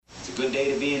good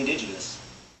day to be indigenous.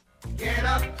 Get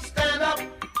up, stand up.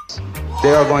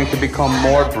 They are going to become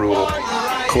more brutal.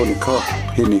 Couldn't cut.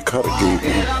 He need cut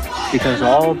again. Because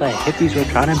all the hippies were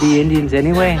trying to be Indians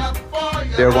anyway.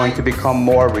 They're going to become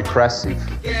more repressive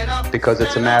because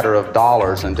it's a matter of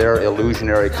dollars and their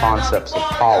illusionary concepts of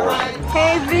power.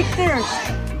 Hey, Victor.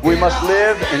 We must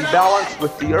live in balance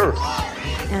with the earth.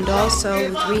 And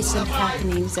also with recent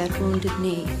happenings at Wounded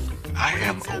Knee. I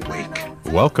am awake.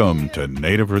 Welcome to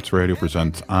Native Roots Radio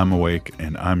presents I'm Awake,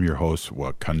 and I'm your host,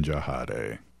 Wakanja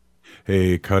Hade.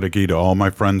 Hey, Kadagi to all my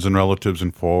friends and relatives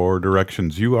in four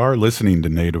directions. You are listening to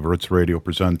Native Roots Radio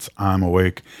presents I'm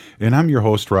Awake, and I'm your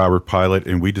host, Robert Pilot,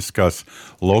 and we discuss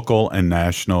local and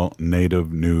national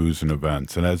Native news and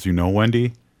events. And as you know,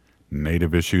 Wendy,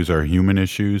 Native issues are human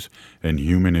issues, and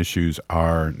human issues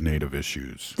are Native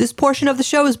issues. This portion of the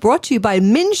show is brought to you by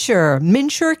MNsure.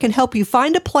 MNsure can help you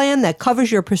find a plan that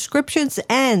covers your prescriptions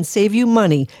and save you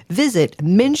money. Visit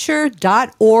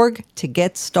MNsure.org to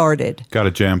get started. Got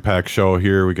a jam-packed show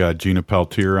here. We got Gina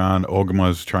Peltier on.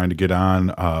 Ogama's trying to get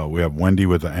on. We have Wendy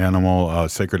with the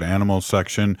sacred animal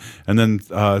section. And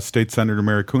then State Senator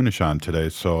Mary Kunesh on today.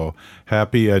 So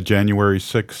happy January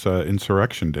 6th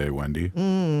Insurrection Day, Wendy.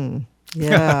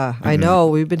 Yeah, I know.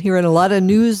 We've been hearing a lot of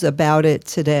news about it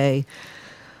today.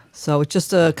 So it's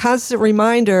just a constant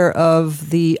reminder of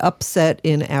the upset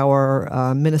in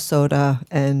our Minnesota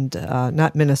and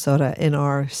not Minnesota, in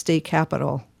our state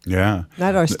capital. Yeah.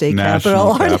 Not our state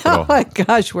National capital. Oh my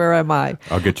gosh, where am I?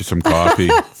 I'll get you some coffee.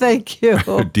 Thank you.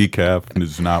 Decaf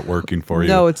is not working for you.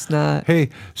 No, it's not. Hey,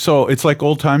 so it's like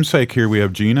old time's sake here. We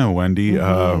have Gina, Wendy.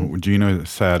 Gina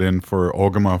sat in for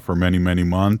Ogama for many, many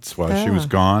months while she was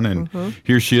gone. And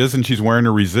here she is, and she's wearing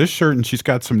a Resist shirt, and she's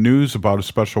got some news about a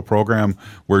special program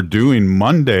we're doing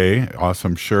Monday.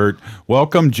 Awesome shirt.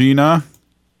 Welcome, Gina.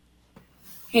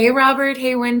 Hey, Robert.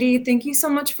 Hey, Wendy. Thank you so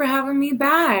much for having me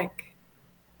back.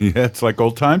 Yeah, it's like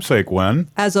old time's sake, Wen.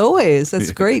 As always.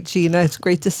 That's great, Gina. It's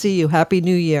great to see you. Happy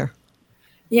New Year.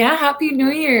 Yeah, Happy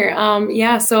New Year.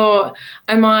 So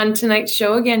I'm on tonight's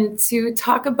show again to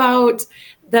talk about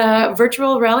the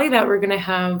virtual rally that we're going to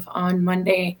have on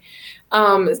Monday.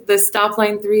 The Stop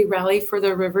Line 3 Rally for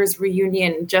the Rivers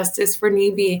Reunion, Justice for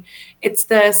Nibi. It's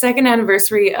the second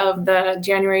anniversary of the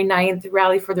January 9th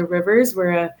Rally for the Rivers,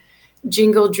 where a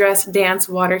jingle dress dance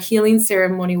water healing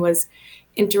ceremony was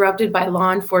interrupted by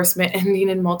law enforcement, ending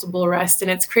in multiple arrests. And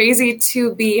it's crazy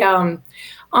to be on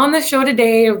the show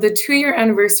today of the 2-year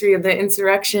anniversary of the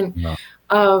insurrection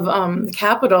of the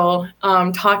Capitol,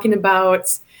 talking about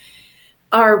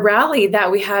our rally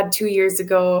that we had 2 years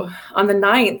ago on the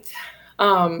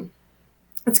 9th.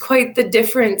 It's quite the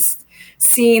difference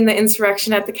seeing the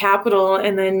insurrection at the Capitol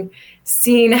and then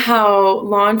seeing how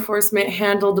law enforcement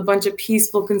handled a bunch of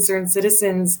peaceful, concerned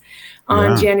citizens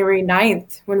on January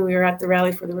 9th when we were at the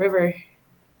Rally for the River.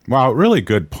 Wow, really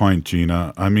good point,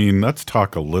 Gina. I mean, let's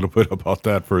talk a little bit about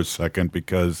that for a second,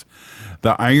 because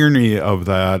the irony of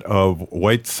that, of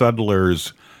white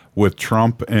settlers with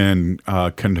Trump and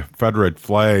Confederate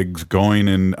flags going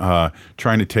and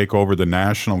trying to take over the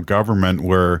national government,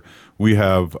 where we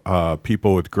have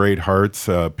people with great hearts,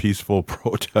 peaceful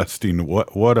protesting.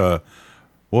 What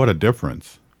a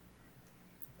difference.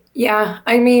 Yeah,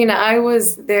 I mean, I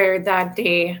was there that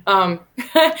day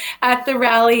at the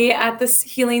rally, at the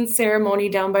healing ceremony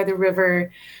down by the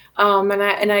river,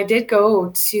 and I did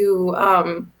go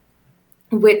to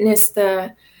witness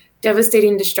the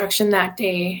devastating destruction that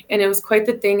day, and it was quite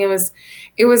the thing.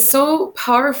 It was so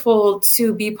powerful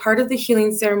to be part of the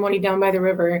healing ceremony down by the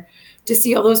river, to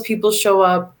see all those people show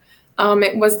up.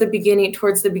 It was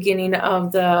towards the beginning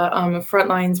of the front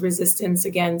lines resistance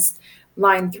against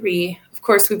Line 3. Of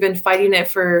course, we've been fighting it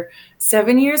for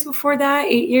 7 years before that,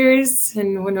 8 years,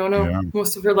 and Winona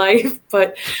most of her life.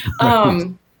 But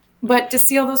to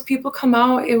see all those people come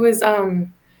out, it was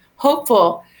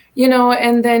hopeful,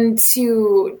 and then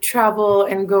to travel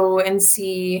and go and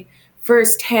see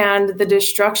firsthand the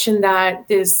destruction that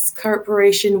this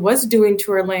corporation was doing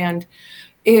to our land.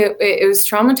 It was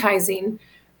traumatizing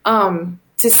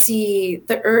to see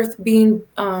the earth being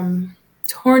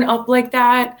torn up like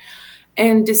that,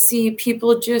 and to see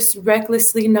people just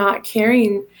recklessly not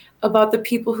caring about the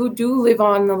people who do live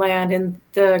on the land and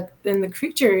the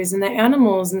creatures and the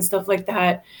animals and stuff like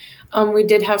that. We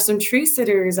did have some tree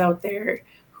sitters out there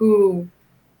who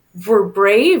were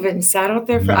brave and sat out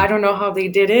there for, I don't know how they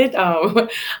did it.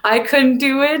 I couldn't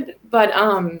do it, but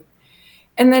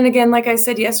and then again, like I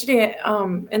said yesterday,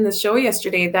 in the show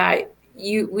yesterday, that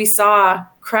we saw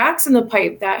cracks in the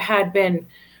pipe that had been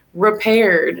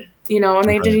repaired, and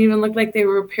they didn't even look like they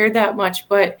were repaired that much,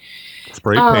 but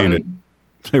spray painted.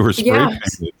 They were spray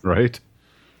painted, right?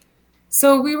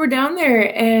 So we were down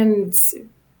there and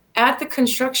at the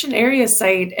construction area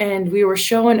site, and we were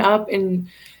showing up and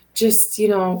just,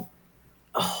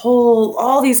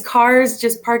 all these cars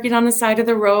just parking on the side of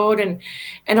the road,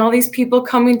 and all these people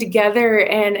coming together,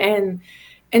 and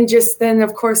just then,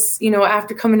 of course,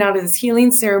 after coming out of this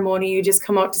healing ceremony, you just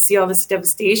come out to see all this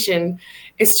devastation.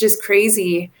 It's just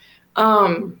crazy.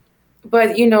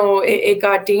 But it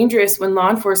got dangerous when law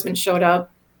enforcement showed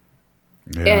up.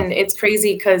 Yeah. And it's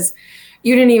crazy because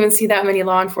you didn't even see that many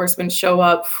law enforcement show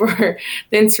up for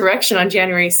the insurrection on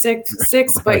January 6th, right.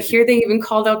 But here they even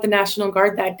called out the National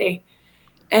Guard that day.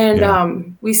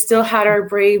 And we still had our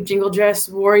brave jingle dress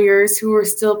warriors who were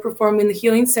still performing the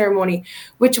healing ceremony,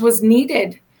 which was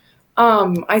needed.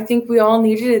 I think we all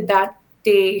needed it that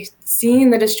day,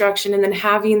 seeing the destruction and then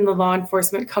having the law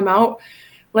enforcement come out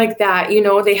like that.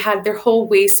 They had their whole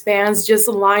waistbands just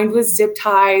aligned with zip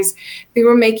ties. They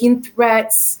were making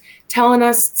threats, telling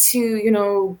us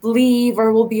to, leave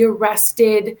or we'll be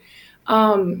arrested.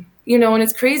 And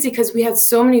it's crazy because we had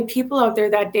so many people out there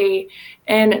that day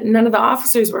and none of the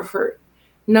officers were hurt.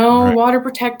 No right. Water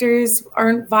protectors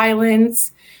aren't violent.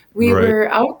 We right. were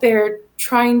out there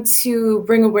trying to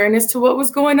bring awareness to what was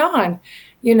going on,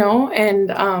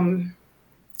 and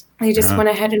they just went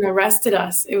ahead and arrested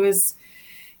us. It's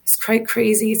quite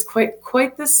crazy. It's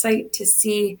quite the sight to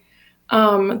see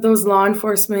those law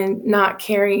enforcement not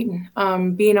caring,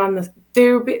 being on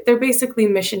they're basically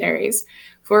missionaries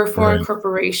for a foreign right.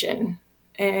 corporation.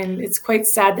 And it's quite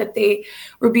sad that they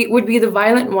would be the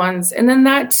violent ones. And then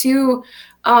that too,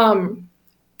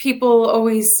 people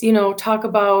always, talk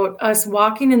about us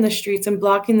walking in the streets and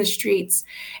blocking the streets.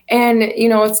 And,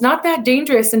 it's not that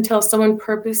dangerous until someone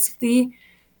purposely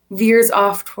veers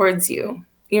off towards you,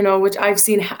 which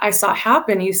I saw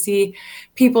happen. You see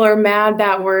people are mad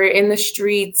that we're in the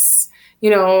streets,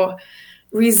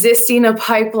 resisting a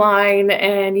pipeline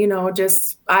and,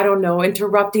 just, I don't know,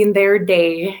 interrupting their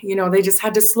day. They just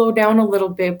had to slow down a little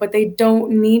bit, but they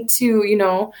don't need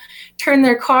to, turn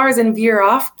their cars and veer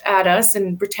off at us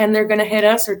and pretend they're going to hit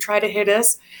us or try to hit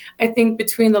us. I think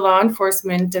between the law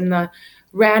enforcement and the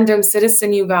random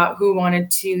citizen you got who wanted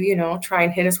to, try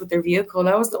and hit us with their vehicle,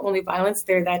 that was the only violence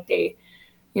there that day.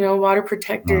 Water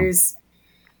protectors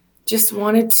just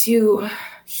wanted to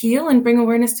heal and bring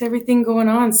awareness to everything going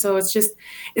on. So it's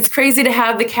crazy to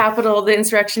have the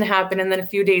insurrection happen. And then a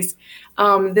few days,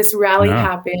 this rally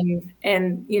happened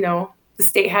and, the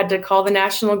state had to call the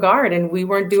National Guard and we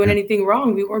weren't doing anything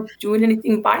wrong. We weren't doing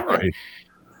anything violent. Right.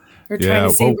 We're trying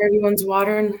to save everyone's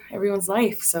water and everyone's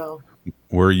life. So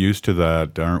we're used to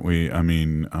that, aren't we? I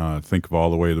mean, think of all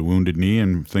the way the Wounded Knee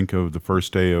and think of the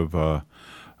first day of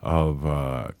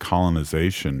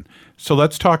colonization. So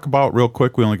let's talk about real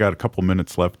quick. We only got a couple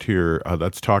minutes left here.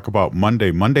 Let's talk about Monday.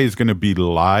 Monday is going to be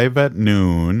live at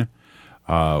noon.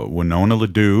 Winona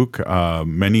LaDuke,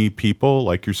 many people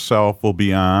like yourself will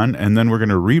be on, and then we're going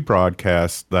to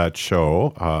rebroadcast that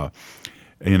show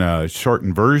in a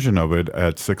shortened version of it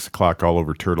at 6 o'clock all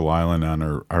over Turtle Island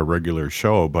on our regular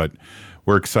show. But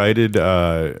we're excited.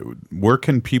 Where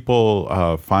can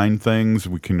people find things?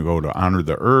 We can go to Honor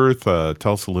the Earth.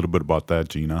 Tell us a little bit about that,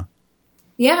 Gina.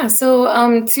 Yeah,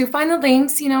 so to find the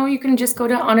links, you can just go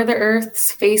to Honor the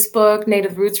Earth's Facebook,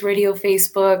 Native Roots Radio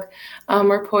Facebook.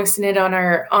 We're posting it on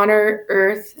our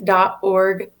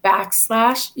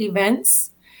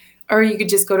honorearth.org/events, or you could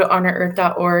just go to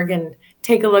honorearth.org and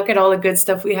take a look at all the good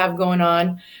stuff we have going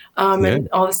on and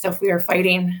all the stuff we are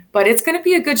fighting. But it's going to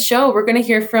be a good show. We're going to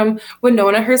hear from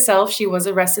Winona herself. She was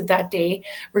arrested that day.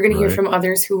 We're going to hear from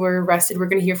others who were arrested. We're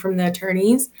going to hear from the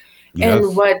attorneys.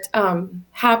 And what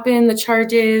happened, the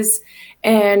charges,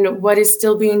 and what is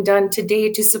still being done today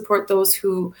to support those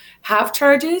who have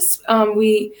charges.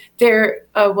 There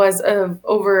was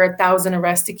over 1,000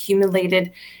 arrests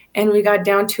accumulated, and we got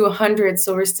down to 100,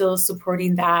 so we're still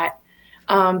supporting that.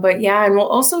 And we'll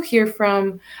also hear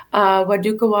from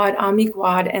Wadukawad,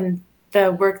 Amikwad, and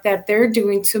the work that they're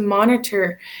doing to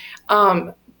monitor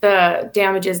the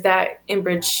damages that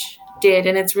Enbridge did.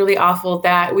 And it's really awful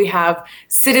that we have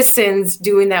citizens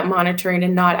doing that monitoring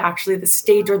and not actually the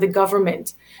state or the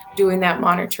government doing that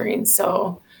monitoring.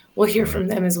 So we'll hear from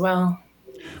them as well.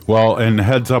 Well, and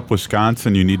heads up,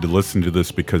 Wisconsin, you need to listen to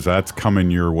this because that's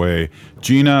coming your way.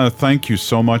 Gina, thank you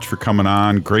so much for coming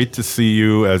on. Great to see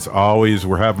you. As always,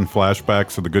 we're having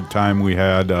flashbacks of the good time we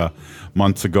had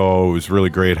months ago. It was really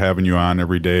great having you on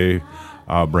every day,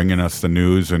 bringing us the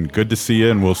news. And good to see you,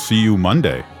 and we'll see you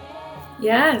Monday.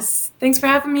 Yes. Thanks for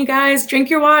having me, guys. Drink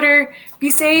your water.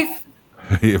 Be safe.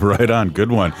 Right on.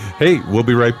 Good one. Hey, we'll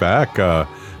be right back.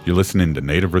 You're listening to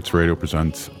Native Roots Radio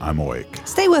Presents I'm Awake.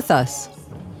 Stay with us.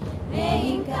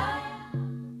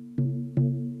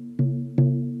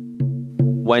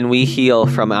 When we heal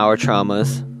from our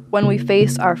traumas. When we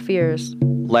face our fears.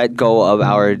 Let go of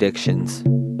our addictions.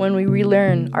 When we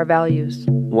relearn our values.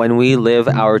 When we live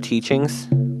our teachings.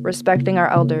 Respecting our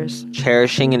elders.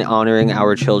 Cherishing and honoring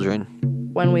our children.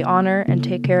 When we honor and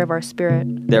take care of our spirit.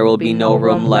 There will be no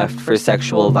room left for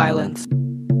sexual violence.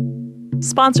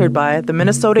 Sponsored by the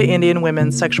Minnesota Indian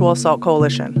Women's Sexual Assault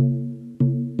Coalition.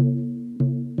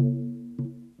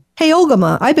 Hey,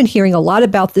 Ogama, I've been hearing a lot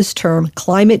about this term,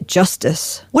 climate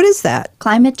justice. What is that?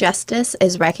 Climate justice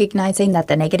is recognizing that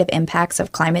the negative impacts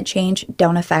of climate change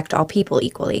don't affect all people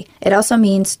equally. It also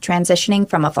means transitioning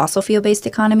from a fossil fuel-based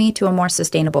economy to a more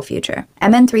sustainable future.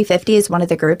 MN350 is one of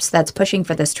the groups that's pushing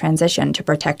for this transition to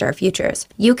protect our futures.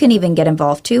 You can even get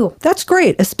involved too. That's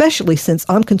great, especially since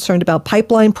I'm concerned about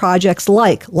pipeline projects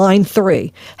like Line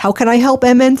 3. How can I help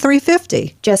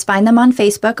MN350? Just find them on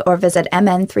Facebook or visit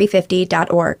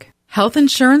mn350.org. Health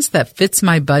insurance that fits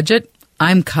my budget?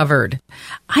 I'm covered.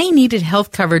 I needed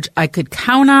health coverage I could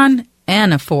count on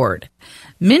and afford.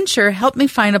 MNsure helped me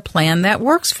find a plan that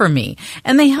works for me,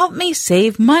 and they helped me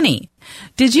save money.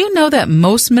 Did you know that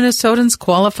most Minnesotans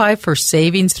qualify for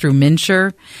savings through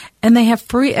MNsure? And they have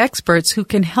free experts who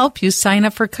can help you sign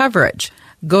up for coverage.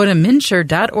 Go to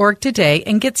mnsure.org today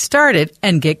and get started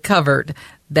and get covered.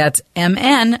 That's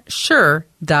mnsure.org.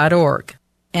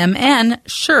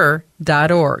 mnsure.org.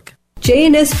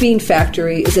 J&S Bean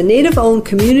Factory is a native-owned,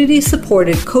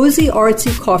 community-supported, cozy,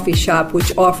 artsy coffee shop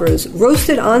which offers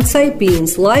roasted on-site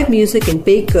beans, live music, and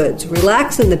baked goods.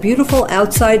 Relax in the beautiful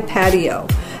outside patio.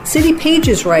 City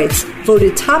Pages writes,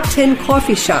 voted top 10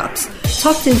 coffee shops.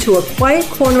 Tucked into a quiet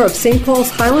corner of St. Paul's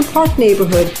Highland Park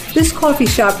neighborhood, this coffee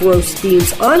shop roasts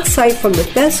beans on-site from the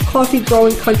best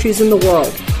coffee-growing countries in the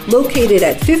world. Located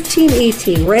at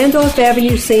 1518 Randolph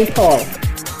Avenue, St. Paul.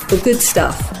 The good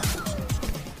stuff.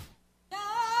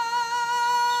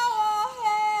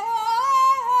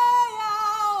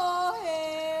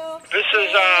 This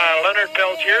is Leonard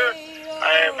Peltier.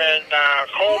 I am in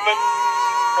Coleman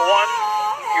 1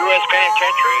 U.S.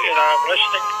 Penitentiary, and I'm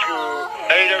listening to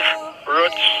Native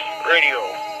Roots Radio.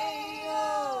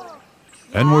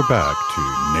 And we're back to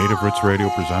Native Roots Radio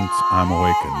presents I'm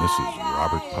Awake, and this is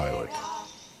Robert Pilot.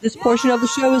 This portion of the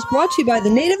show is brought to you by the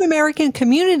Native American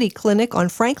Community Clinic on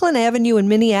Franklin Avenue in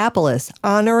Minneapolis,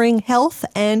 honoring health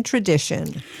and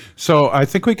tradition. So I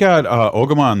think we got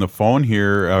Ogama on the phone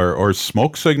here, or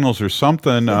smoke signals or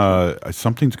something.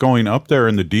 Something's going up there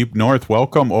in the deep north.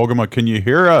 Welcome, Ogama. Can you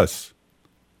hear us?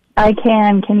 I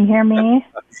can. Can you hear me?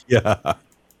 Yeah.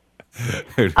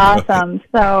 Awesome.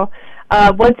 So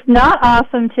what's not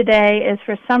awesome today is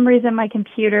for some reason my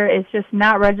computer is just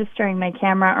not registering my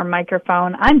camera or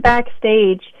microphone. I'm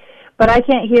backstage, but I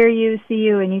can't hear you, see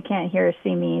you, and you can't hear or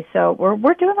see me. So we're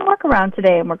doing the workaround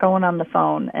today, and we're going on the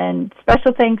phone. And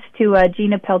special thanks to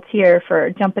Gina Peltier for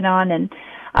jumping on and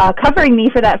covering me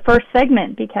for that first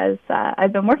segment, because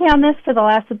I've been working on this for the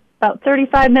last about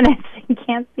 35 minutes and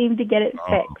can't seem to get it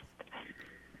fixed.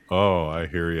 Oh, I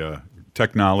hear you.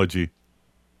 Technology.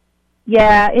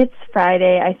 Yeah, it's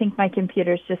Friday. I think my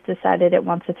computer's just decided it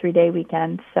wants a 3-day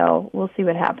weekend, so we'll see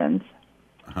what happens.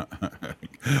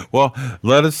 Well,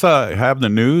 let us have the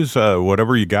news,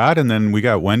 whatever you got, and then we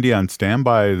got Wendy on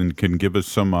standby and can give us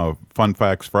some Fun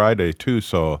Facts Friday, too,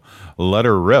 so let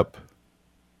her rip.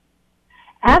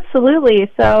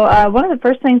 Absolutely. So one of the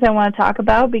first things I want to talk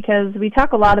about, because we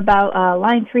talk a lot about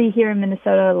Line 3 here in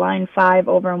Minnesota, Line 5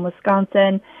 over in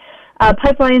Wisconsin,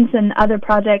 pipelines and other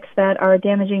projects that are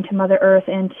damaging to Mother Earth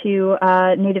and to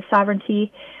Native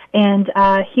sovereignty and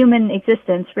human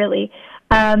existence, really.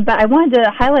 But I wanted to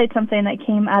highlight something that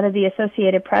came out of the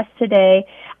Associated Press today.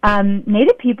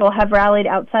 Native people have rallied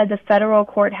outside the federal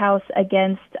courthouse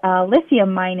against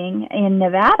lithium mining in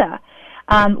Nevada.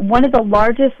 One of the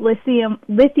largest lithium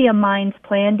mines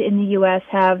planned in the U.S.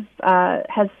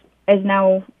 is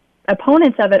now,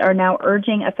 opponents of it are now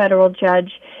urging a federal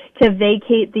judge to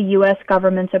vacate the U.S.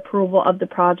 government's approval of the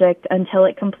project until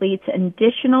it completes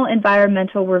additional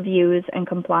environmental reviews and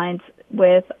compliance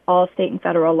with all state and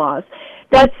federal laws.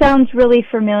 That sounds really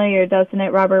familiar, doesn't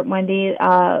it, Robert, Wendy?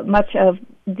 Much of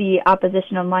the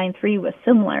opposition on Line 3 was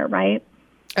similar, right?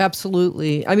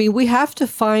 Absolutely. I mean, we have to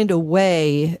find a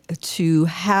way to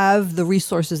have the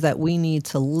resources that we need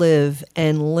to live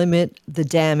and limit the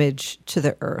damage to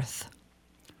the earth.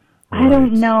 I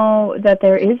don't know that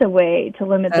there is a way to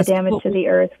limit the damage to the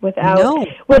earth without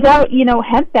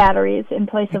hemp batteries in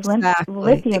place of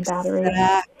lithium batteries.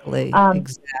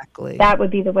 Exactly. That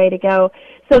would be the way to go.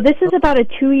 So this is about a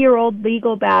 2-year-old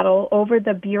legal battle over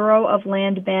the Bureau of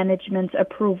Land Management's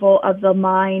approval of the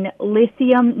mine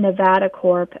Lithium Nevada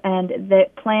Corp, and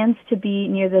that plans to be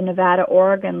near the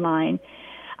Nevada-Oregon line.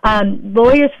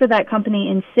 Lawyers for that company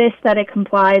insist that it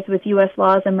complies with U.S.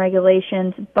 laws and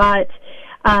regulations, but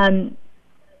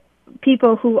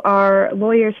people who are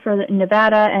lawyers for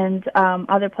Nevada and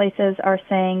other places are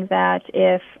saying that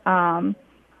if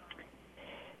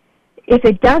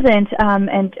it doesn't,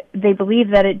 and they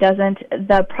believe that it doesn't,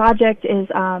 the project is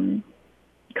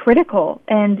critical,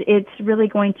 and it's really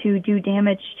going to do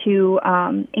damage to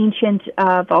ancient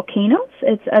volcanoes.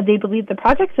 They believe the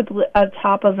project's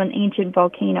atop of an ancient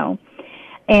volcano,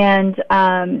 and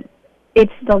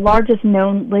it's the largest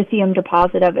known lithium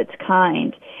deposit of its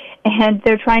kind. And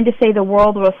they're trying to say the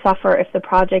world will suffer if the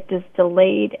project is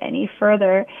delayed any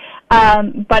further.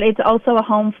 But it's also a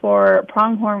home for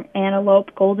pronghorn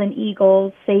antelope, golden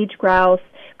eagles, sage grouse,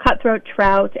 cutthroat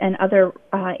trout, and other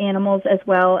animals, as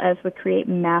well as would create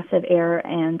massive air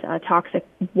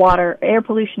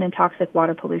pollution and toxic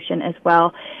water pollution as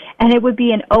well. And it would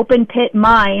be an open pit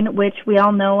mine, which we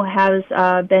all know has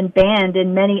been banned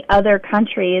in many other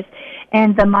countries.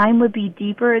 And the mine would be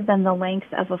deeper than the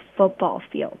length of a football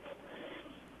field.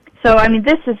 So,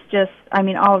 this is just,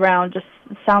 all around, just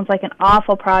sounds like an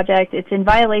awful project. It's in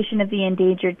violation of the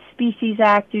Endangered Species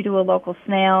Act due to a local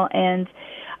snail, and,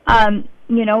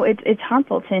 it's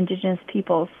harmful to indigenous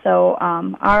peoples. So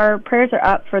our prayers are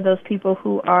up for those people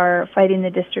who are fighting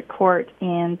the district court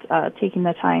and taking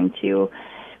the time to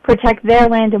protect their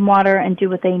land and water and do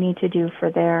what they need to do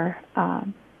for their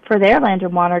land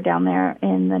and water down there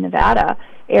in the Nevada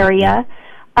area.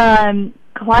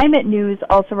 Climate News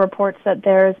also reports that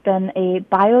there's been a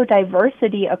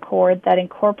biodiversity accord that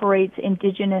incorporates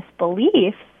indigenous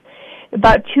beliefs.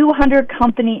 About 200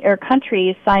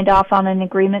 countries signed off on an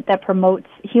agreement that promotes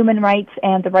human rights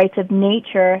and the rights of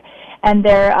nature, and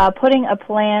they're putting a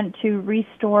plan to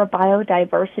restore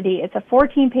biodiversity. It's a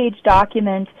 14-page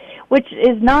document, which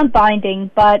is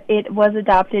non-binding, but it was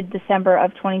adopted December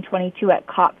of 2022 at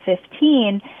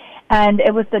COP15, and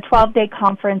it was the 12-day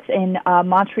conference in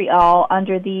Montreal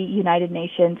under the United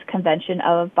Nations Convention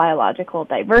of Biological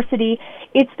Diversity.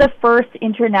 It's the first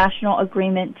international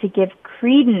agreement to give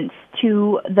credence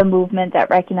to the movement that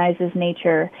recognizes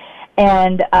nature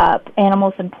and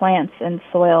animals and plants and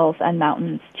soils and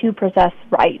mountains to possess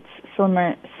rights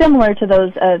similar to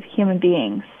those of human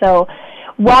beings. So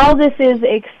while this is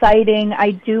exciting,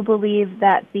 I do believe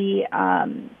that the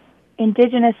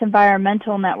Indigenous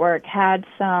Environmental Network had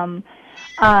some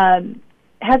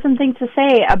things to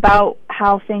say about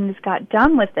how things got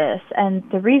done with this, and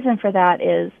the reason for that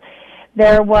is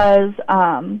there was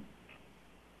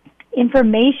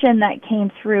information that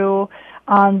came through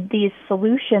on these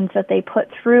solutions that they put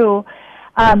through.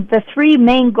 The three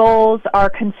main goals are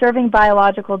conserving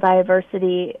biological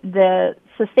diversity, the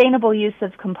sustainable use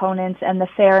of components, and the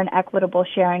fair and equitable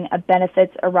sharing of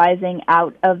benefits arising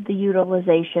out of the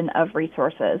utilization of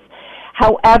resources.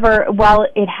 However, while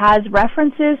it has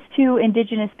references to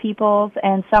indigenous peoples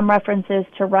and some references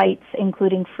to rights,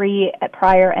 including free,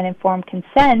 prior, and informed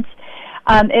consent,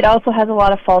 it also has a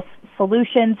lot of false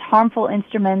solutions, harmful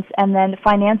instruments, and then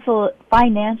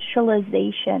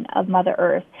financialization of Mother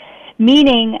Earth.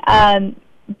 Meaning,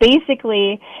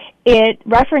 basically, it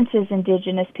references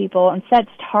indigenous people and sets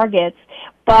targets,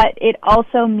 but it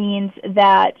also means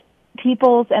that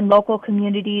peoples and local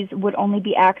communities would only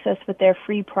be accessed with their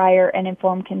free, prior, and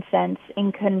informed consents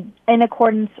in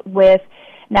accordance with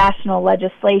national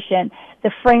legislation.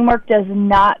 The framework does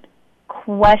not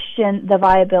question the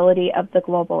viability of the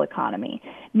global economy,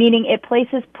 meaning it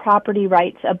places property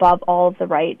rights above all of the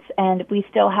rights, and we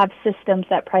still have systems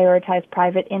that prioritize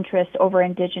private interest over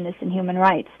indigenous and human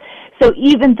rights. So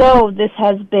even though this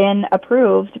has been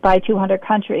approved by 200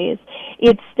 countries,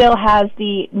 it still has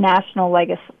the national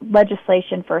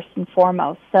legislation first and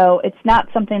foremost. So it's not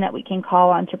something that we can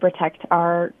call on to protect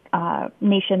our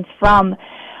nations from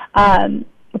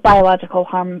biological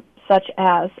harm, such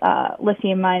as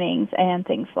lithium minings and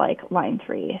things like Line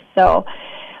 3. So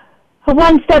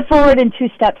one step forward and two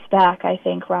steps back, I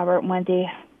think, Robert and Wendy.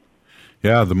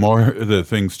 Yeah, the more the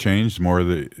things change, the more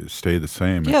they stay the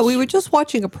same. Yeah, we were just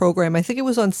watching a program, I think it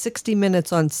was on 60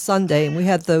 Minutes on Sunday, and we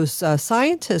had those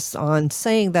scientists on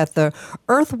saying that the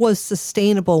Earth was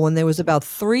sustainable when there was about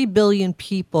 3 billion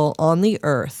people on the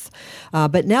Earth.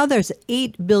 But now there's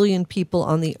 8 billion people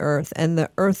on the Earth, and the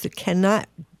Earth cannot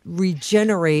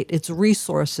regenerate its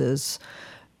resources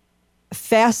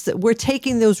fast. We're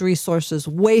taking those resources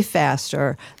way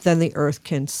faster than the Earth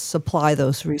can supply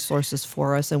those resources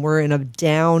for us, and we're in a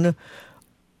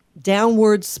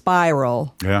downward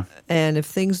spiral. Yeah. And if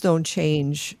things don't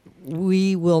change,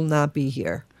 we will not be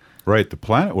here. Right. The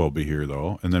planet will be here,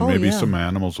 though, and then maybe some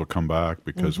animals will come back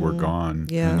because we're gone.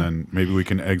 Yeah. And then maybe we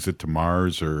can exit to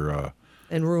Mars or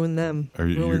and ruin them, Or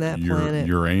ruin that planet.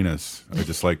 Uranus. I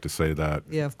just like to say that.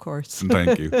 Yeah, of course.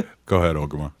 Thank you. Go ahead,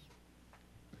 Ogama.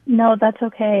 No, that's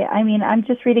okay. I mean, I'm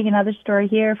just reading another story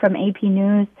here from AP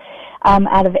News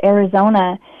out of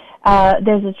Arizona.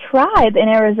 There's a tribe in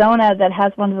Arizona that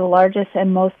has one of the largest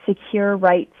and most secure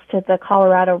rights to the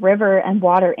Colorado River and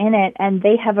water in it, and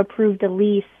they have approved a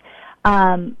lease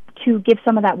to give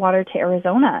some of that water to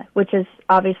Arizona, which has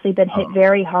obviously been hit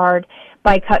very hard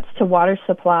by cuts to water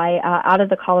supply out of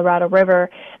the Colorado River.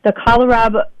 The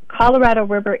Colorado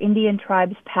River Indian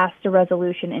tribes passed a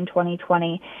resolution in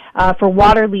 2020 for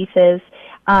water leases.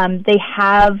 They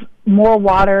have more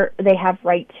water they have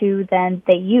right to than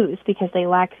they use because they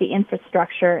lack the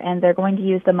infrastructure, and they're going to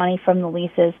use the money from the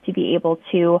leases to be able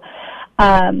to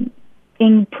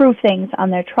improve things on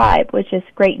their tribe, which is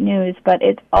great news. But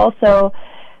it's also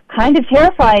kind of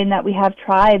terrifying that we have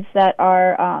tribes that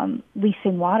are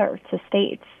leasing water to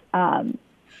states.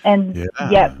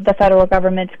 Yet the federal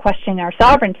government's questioning our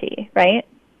sovereignty, right?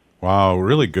 Wow,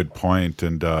 really good point.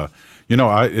 And,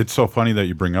 it's so funny that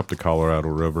you bring up the Colorado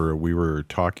River. We were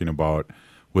talking about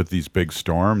with these big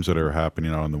storms that are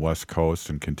happening out on the West Coast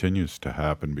and continues to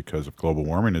happen because of global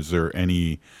warming. Is there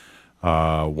any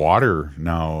water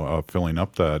now filling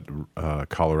up that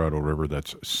Colorado River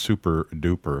that's super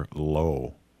duper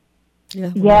low?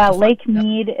 Yeah, Lake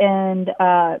Mead and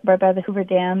right by the Hoover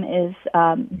Dam is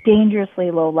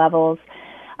dangerously low levels.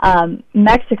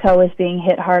 Mexico is being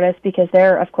hit hardest because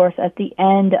they're, of course, at the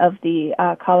end of the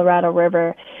Colorado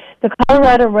River. The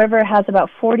Colorado River has about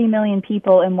 40 million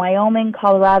people in Wyoming,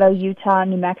 Colorado, Utah,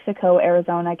 New Mexico,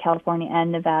 Arizona, California,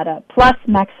 and Nevada, plus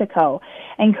Mexico.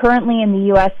 And currently in the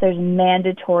U.S., there's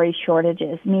mandatory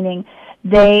shortages, meaning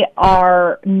they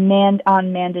are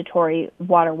on mandatory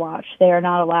water watch. They are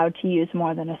not allowed to use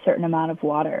more than a certain amount of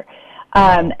water.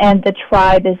 And the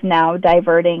tribe is now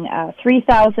diverting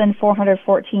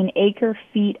 3,414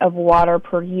 acre-feet of water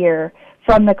per year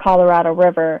from the Colorado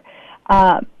River,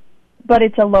 but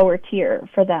it's a lower tier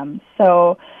for them.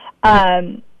 So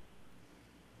I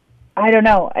don't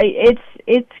know.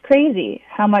 It's crazy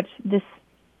how much this.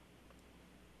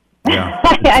 Yeah,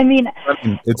 I mean,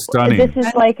 it's stunning. This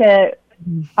is like a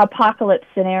apocalypse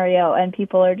scenario, and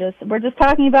we're just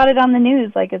talking about it on the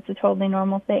news like it's a totally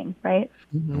normal thing, right?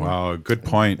 Mm-hmm. Wow, good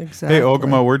point. Exactly. Hey,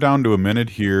 Ogama, we're down to a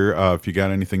minute here. If you got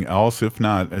anything else, if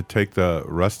not, take the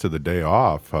rest of the day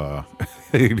off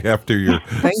after your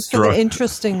Thanks for the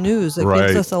interesting news. It Right.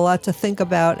 gives us a lot to think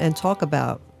about and talk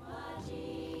about.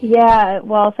 Yeah,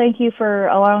 well, thank you for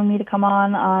allowing me to come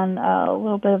on a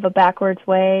little bit of a backwards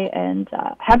way, and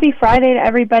happy Friday to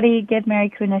everybody. Give Mary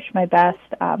Kunesh my best.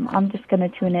 I'm just going to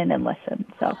tune in and listen.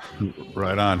 So,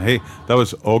 Right on. Hey, that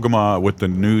was Ogama with the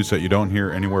news that you don't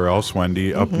hear anywhere else,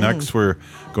 Wendy. Up next, we're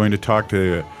going to talk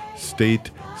to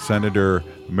State Senator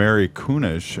Mary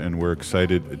Kunesh, and we're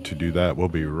excited to do that. We'll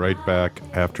be right back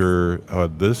after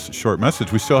this short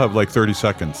message. We still have like 30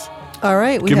 seconds. All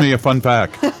right. Give me a fun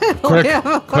fact. Quick,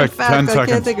 quick, 10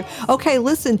 seconds. Okay,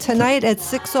 listen, tonight at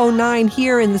 6:09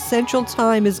 here in the Central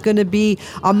Time is going to be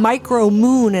a micro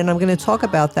moon, and I'm going to talk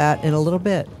about that in a little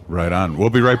bit. Right on.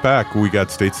 We'll be right back. We got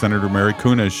State Senator Mary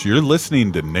Kunesh. You're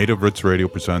listening to Native Roots Radio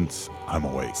Presents I'm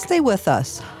Awake. Stay with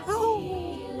us.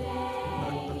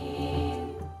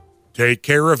 Take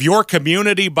care of your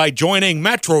community by joining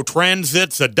Metro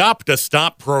Transit's Adopt a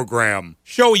Stop program.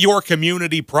 Show your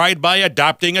community pride by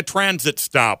adopting a transit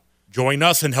stop. Join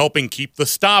us in helping keep the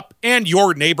stop and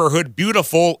your neighborhood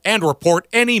beautiful and report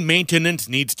any maintenance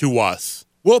needs to us.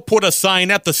 We'll put a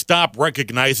sign at the stop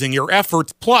recognizing your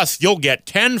efforts, plus you'll get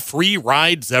 10 free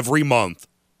rides every month.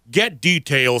 Get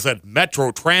details at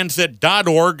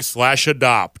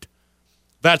metrotransit.org/adopt.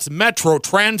 That's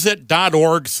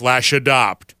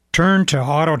metrotransit.org/adopt. Turn to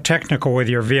Auto Technical with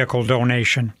your vehicle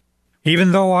donation.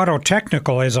 Even though Auto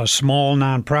Technical is a small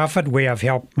nonprofit, we have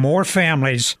helped more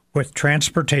families with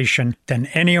transportation than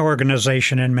any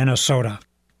organization in Minnesota.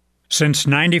 Since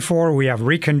 '94, we have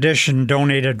reconditioned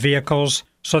donated vehicles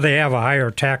so they have a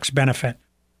higher tax benefit.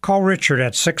 Call Richard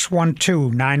at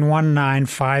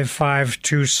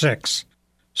 612-919-5526,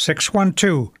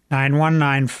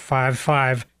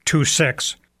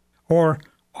 612-919-5526, or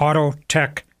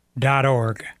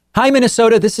autotech.org. Hi,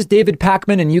 Minnesota. This is David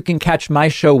Packman, and you can catch my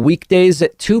show weekdays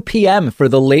at 2 p.m. for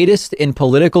the latest in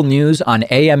political news on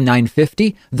AM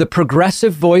 950, the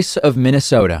progressive voice of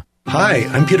Minnesota. Hi,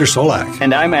 I'm Peter Solak.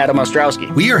 And I'm Adam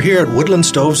Ostrowski. We are here at Woodland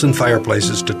Stoves and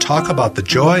Fireplaces to talk about the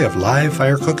joy of live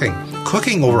fire cooking.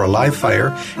 Cooking over a live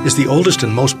fire is the oldest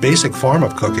and most basic form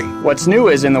of cooking. What's new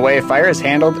is in the way a fire is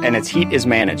handled and its heat is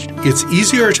managed. It's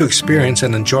easier to experience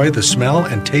and enjoy the smell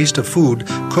and taste of food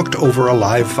cooked over a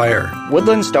live fire.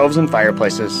 Woodland Stoves and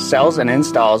Fireplaces sells and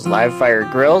installs live fire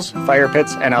grills, fire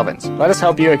pits, and ovens. Let us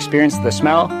help you experience the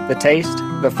smell, the taste,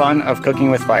 the fun of cooking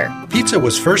with fire. Pizza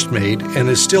was first made and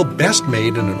is still best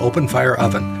made in an open fire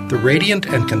oven. The radiant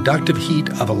and conductive heat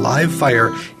of a live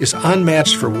fire is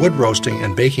unmatched for wood roasting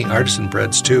and baking artisan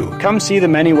breads too. Come see the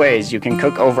many ways you can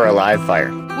cook over a live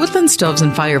fire. Woodland Stoves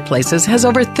and Fireplaces has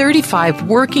over 35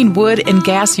 working wood and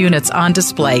gas units on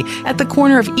display at the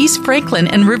corner of East Franklin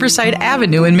and Riverside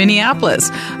Avenue in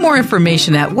Minneapolis. More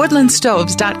information at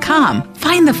woodlandstoves.com.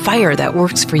 Find the fire that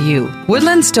works for you.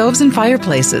 Woodland Stoves and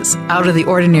Fireplaces, out of the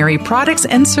ordinary products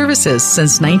and services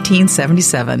since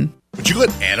 1977. Would you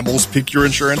let animals pick your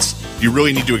insurance? Do you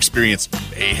really need to experience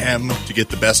mayhem to get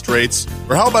the best rates?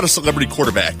 Or how about a celebrity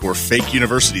quarterback or fake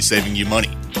university saving you money?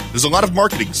 There's a lot of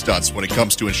marketing stunts when it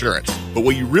comes to insurance, but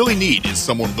what you really need is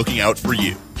someone looking out for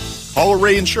you. Call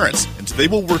Array Insurance, and they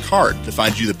will work hard to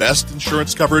find you the best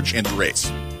insurance coverage and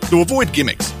rates. So avoid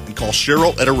gimmicks and call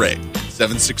Cheryl at Array,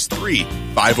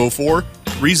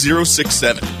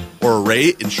 763-504-3067, or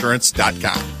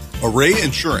arrayinsurance.com. Array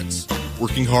Insurance,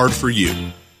 working hard for you.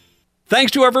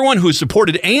 Thanks to everyone who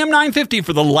supported AM 950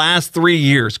 for the last 3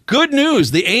 years. Good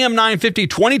news, the AM 950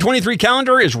 2023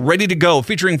 calendar is ready to go,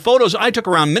 featuring photos I took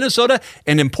around Minnesota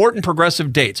and important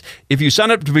progressive dates. If you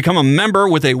sign up to become a member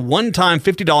with a one-time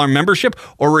 $50 membership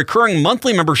or recurring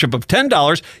monthly membership of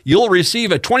 $10, you'll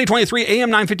receive a 2023 AM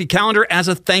 950 calendar as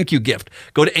a thank you gift.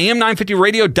 Go to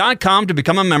am950radio.com to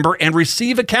become a member and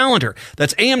receive a calendar.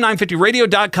 That's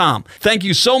am950radio.com. Thank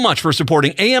you so much for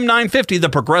supporting AM 950, the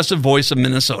progressive voice of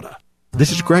Minnesota.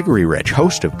 This is Gregory Rich,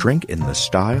 host of Drink in the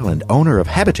Style and owner of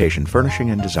Habitation Furnishing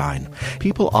and Design.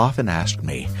 People often ask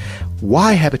me,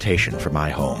 why habitation for my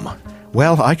home?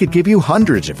 Well, I could give you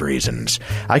hundreds of reasons.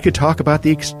 I could talk about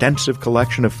the extensive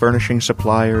collection of furnishing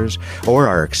suppliers or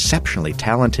our exceptionally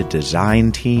talented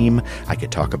design team. I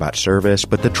could talk about service,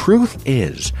 but the truth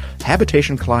is,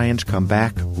 habitation clients come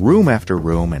back room after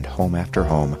room and home after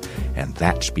home, and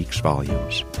that speaks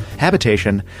volumes.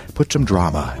 Habitation puts some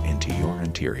drama into your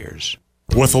interiors.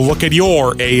 With a look at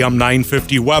your AM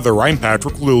 950 weather, I'm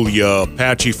Patrick Lulia.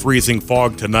 Patchy freezing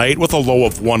fog tonight with a low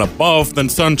of 1 above, then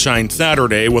sunshine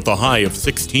Saturday with a high of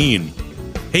 16.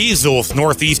 Hazel's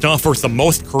Northeast offers the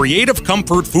most creative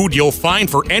comfort food you'll find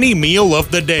for any meal of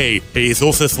the day.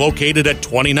 Hazel's is located at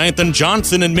 29th and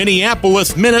Johnson in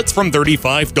Minneapolis, minutes from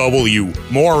 35W.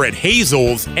 More at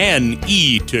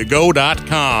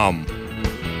hazelsne2go.com.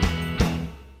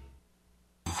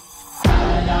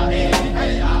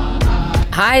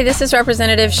 Hi, this is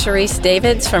Representative Sharice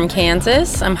Davids from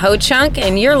Kansas. I'm Ho Chunk,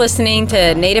 and you're listening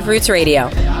to Native Roots Radio.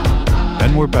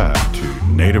 Then we're back to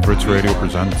Native Roots Radio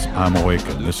presents I'm Awake,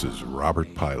 and this is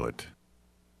Robert Pilot.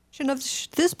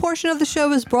 This portion of the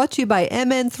show is brought to you by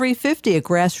MN350, a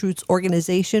grassroots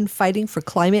organization fighting for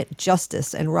climate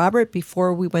justice. And Robert,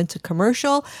 before we went to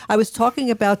commercial, I was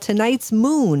talking about tonight's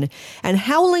moon and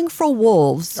Howling for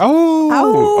Wolves.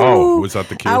 Was that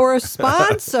the cue? Our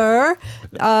sponsor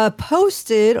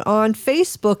posted on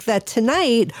Facebook that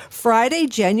tonight, Friday,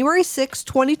 January 6,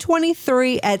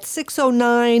 2023, at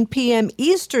 6:09 p.m.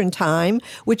 Eastern Time,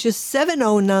 which is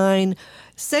 7:09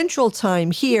 Central Time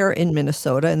here in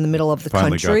Minnesota, in the middle of the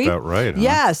country. Finally got that right, huh?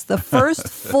 Yes, the first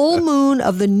full moon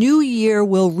of the new year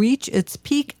will reach its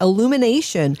peak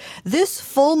illumination. This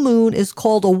full moon is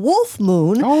called a wolf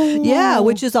moon,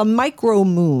 which is a micro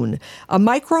moon. A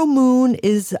micro moon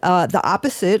is the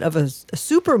opposite of a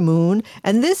super moon,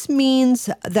 and this means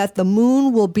that the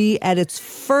moon will be at its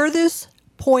furthest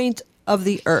point of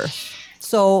the Earth.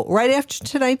 So right after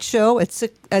tonight's show at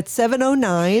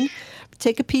 7:09,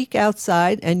 take a peek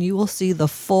outside and you will see the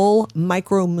full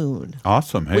micro moon.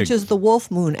 Awesome. Hey. Which is the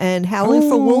wolf moon. And Howling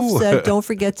for Wolves said, don't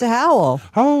forget to howl.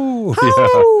 Yeah.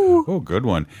 Good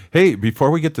one. Hey,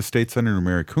 before we get to State Senator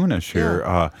Mary Kunesh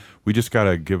here, we just got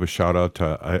to give a shout out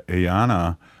to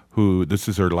Ayana, who this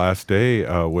is her last day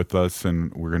with us,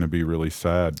 and we're going to be really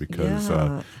sad because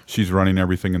she's running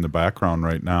everything in the background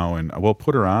right now. And we'll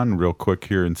put her on real quick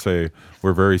here and say,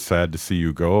 we're very sad to see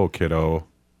you go, kiddo.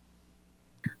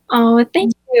 Oh,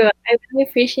 thank you. I really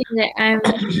appreciate it. I'm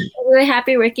really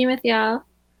happy working with y'all.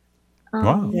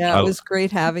 Wow. Yeah, it was great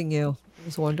having you. It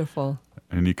was wonderful.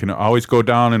 And you can always go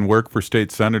down and work for State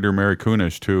Senator Mary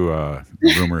Kunesh, too.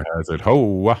 Rumor has it.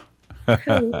 All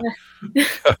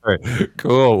right.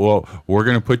 Cool. Well, we're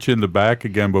going to put you in the back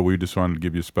again, but we just wanted to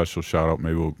give you a special shout out.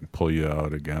 Maybe we'll pull you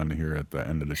out again here at the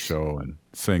end of the show and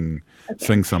sing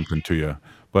something to you.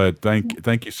 But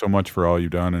thank you so much for all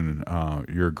you've done, and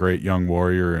you're a great young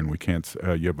warrior, and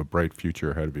you have a bright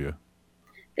future ahead of you.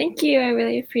 Thank you. I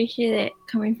really appreciate it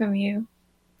coming from you.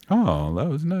 Oh, that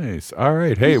was nice. All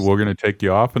right. Hey, we're going to take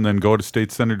you off and then go to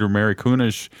State Senator Mary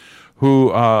Kunesh,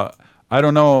 who, I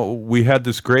don't know, we had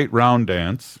this great round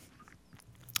dance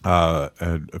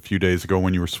a few days ago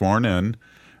when you were sworn in,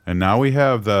 and now we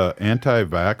have the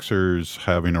anti-vaxxers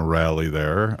having a rally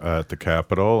there at the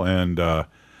Capitol, and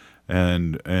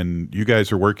you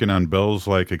guys are working on bills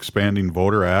like expanding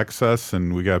voter access,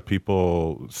 and we got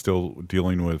people still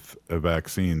dealing with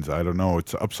vaccines. I don't know.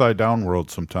 It's upside down world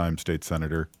sometimes, State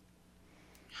Senator.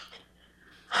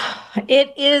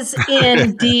 It is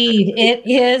indeed. It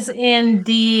is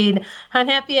indeed.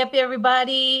 Happy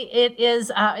everybody. It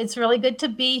is. It's really good to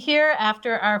be here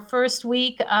after our first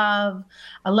week of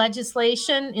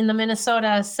legislation in the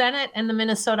Minnesota Senate and the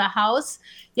Minnesota House.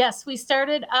 Yes, we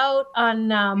started out on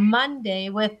Monday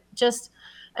with just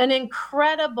an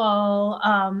incredible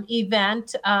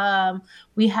event.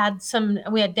 We had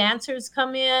dancers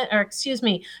come in, or excuse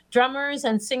me, drummers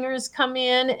and singers come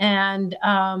in and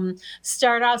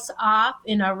start us off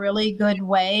in a really good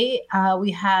way.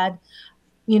 We had,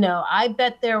 I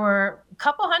bet there were a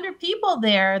couple hundred people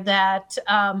there that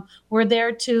were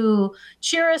there to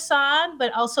cheer us on,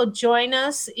 but also join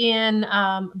us in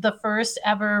the first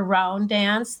ever round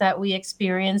dance that we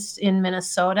experienced in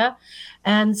Minnesota.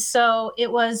 And so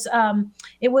it was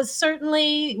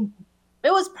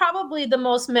probably the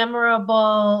most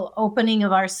memorable opening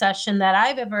of our session that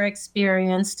I've ever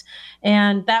experienced.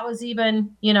 And that was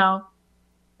even,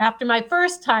 after my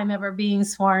first time ever being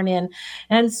sworn in.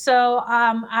 And so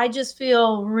I just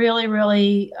feel really,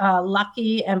 really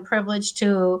lucky and privileged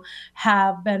to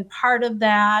have been part of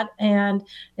that. And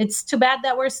it's too bad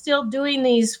that we're still doing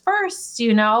these firsts,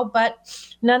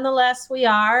 but nonetheless we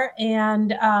are.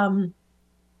 And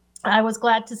I was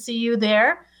glad to see you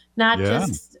there, not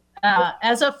just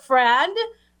as a friend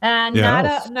and not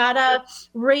a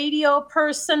radio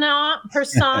persona,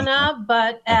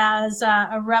 but as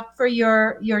a rep for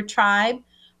your tribe.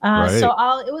 Right. So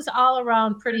it was all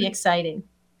around pretty exciting.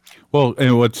 Well,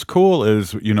 and what's cool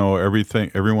is,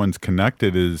 everyone's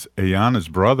connected. Is Ayana's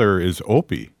brother is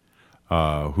Opie,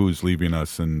 who's leaving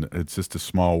us, and it's just a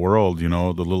small world, the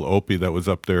little Opie that was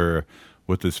up there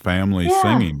with his family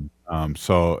singing.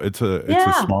 So it's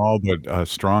a small but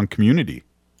strong community.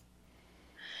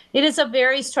 It is a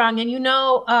very strong, and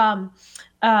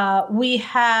we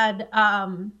had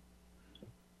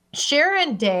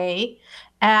Sharon Day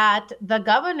at the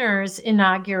governor's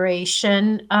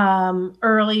inauguration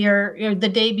earlier, the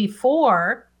day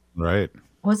before. Right.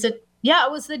 Was it? Yeah,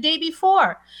 it was the day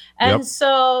before. And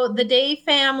so the Day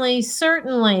family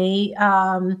certainly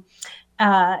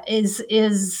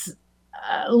is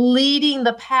leading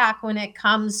the pack when it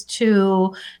comes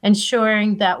to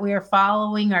ensuring that we are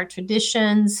following our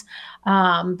traditions,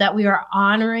 that we are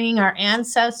honoring our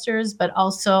ancestors, but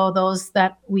also those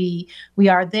that we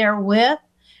are there with.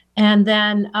 And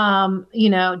then,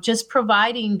 just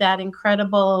providing that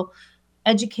incredible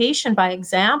education by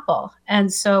example.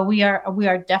 And so we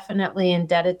are definitely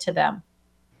indebted to them.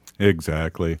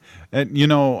 Exactly. And,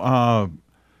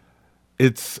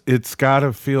 it's got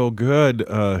to feel good,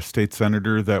 State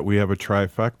Senator, that we have a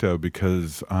trifecta,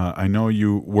 because I know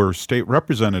you were state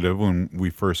representative when we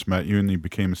first met you, and you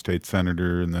became a state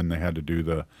senator, and then they had to do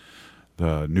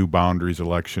the new boundaries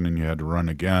election, and you had to run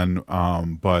again.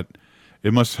 But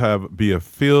it must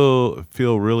feel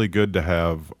really good to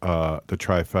have the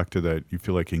trifecta, that you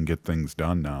feel like you can get things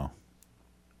done now.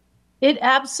 It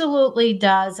absolutely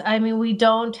does. I mean, we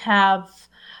don't have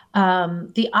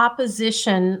the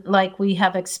opposition like we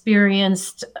have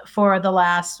experienced for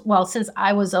the since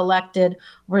I was elected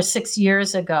over 6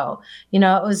 years ago. It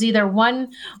was either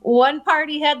one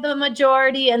party had the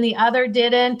majority and the other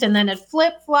didn't, and then it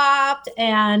flip-flopped,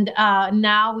 and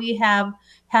now we have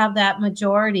that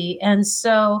majority. And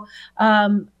so,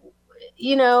 while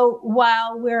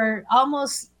we're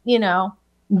almost,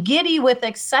 giddy with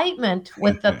excitement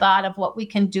with the thought of what we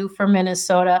can do for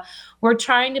Minnesota, we're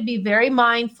trying to be very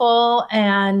mindful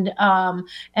and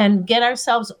get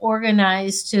ourselves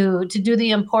organized to do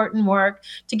the important work,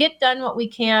 to get done what we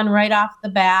can right off the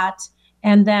bat.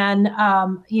 And then,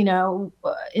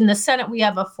 in the Senate, we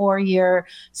have a 4-year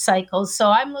cycle.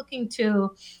 So I'm looking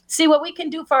to see what we can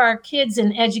do for our kids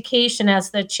in education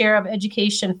as the chair of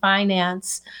Education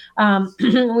Finance.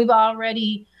 We've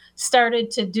already started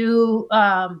to do,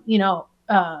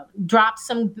 drop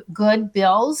some good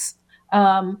bills.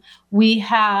 We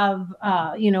have,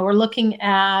 we're looking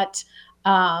at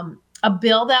a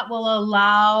bill that will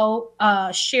allow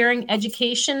sharing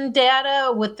education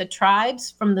data with the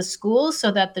tribes from the schools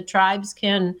so that the tribes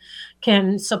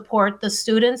can support the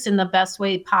students in the best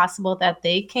way possible that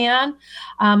they can.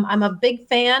 I'm a big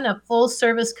fan of full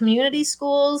service community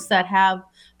schools that have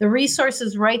the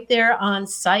resources right there on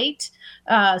site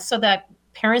so that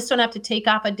parents don't have to take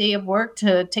off a day of work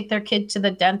to take their kid to the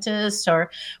dentist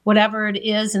or whatever it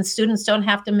is, and students don't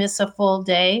have to miss a full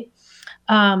day.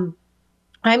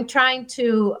 I'm trying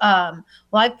to,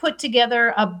 I've put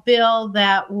together a bill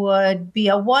that would be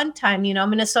a one-time,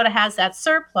 Minnesota has that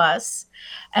surplus.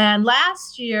 And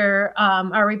last year,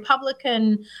 our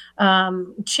Republican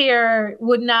chair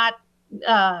would not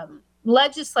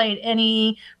legislate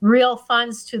any real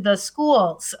funds to the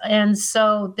schools. And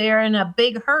so they're in a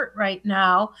big hurt right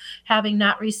now, having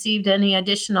not received any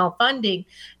additional funding.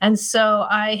 And so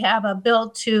I have a bill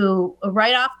to,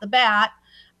 right off the bat,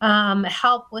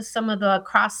 help with some of the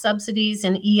cross subsidies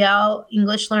in EL,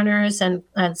 English learners, and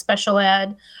special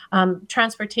ed,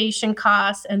 transportation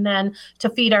costs, and then to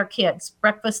feed our kids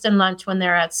breakfast and lunch when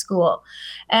they're at school.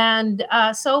 And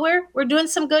so we're doing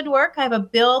some good work. I have a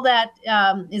bill that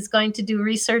is going to do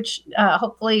research,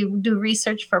 hopefully do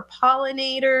research for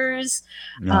pollinators,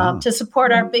 to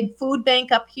support our big food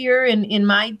bank up here in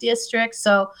my district.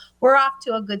 So we're off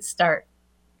to a good start.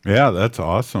 Yeah, that's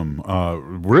awesome.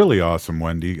 Really awesome,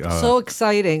 Wendy. So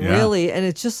exciting, really. And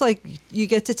it's just like you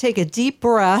get to take a deep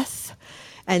breath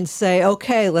and say,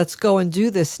 okay, let's go and do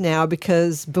this now.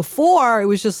 Because before it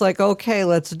was just like, okay,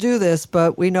 let's do this.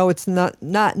 But we know it's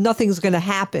nothing's going to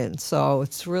happen. So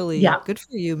it's really good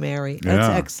for you, Mary.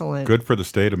 That's excellent. Good for the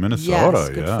state of Minnesota. Yes,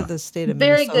 good for the state of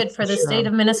Minnesota. Very good for the state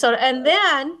of Minnesota. And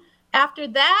then after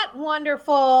that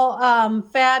wonderful,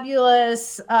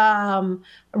 fabulous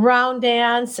round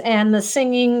dance and the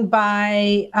singing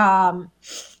by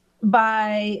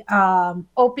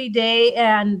Opie Day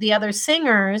and the other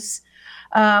singers,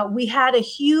 we had a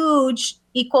huge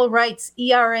equal rights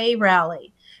ERA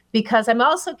rally, because I'm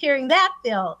also carrying that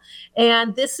bill.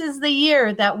 And this is the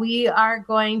year that we are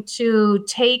going to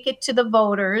take it to the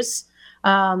voters.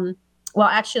 Well,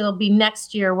 actually, it'll be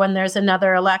next year when there's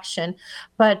another election.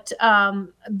 But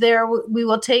we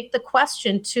will take the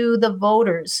question to the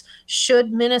voters.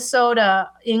 Should Minnesota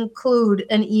include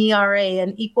an ERA,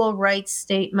 an equal rights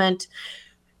statement,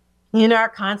 in our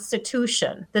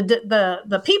Constitution?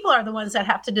 The people are the ones that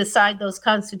have to decide those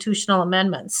constitutional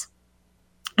amendments.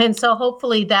 And so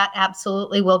hopefully that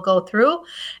absolutely will go through,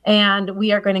 and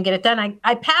we are going to get it done.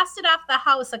 I passed it off the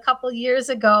House a couple years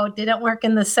ago. It didn't work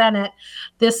in the Senate.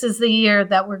 This is the year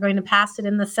that we're going to pass it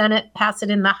in the Senate, pass it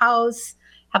in the House,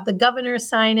 have the governor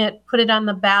sign it, put it on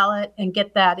the ballot, and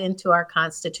get that into our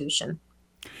Constitution.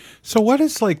 So what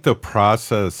is like the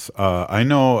process? I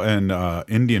know in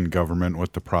Indian government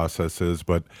what the process is,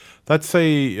 but let's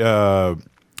say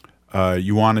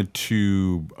you wanted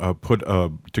to put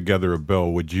together a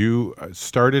bill. Would you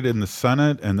start it in the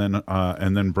Senate and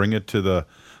then bring it to the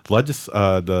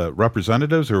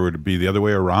representatives, or would it be the other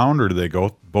way around, or do they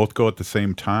both go at the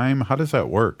same time? How does that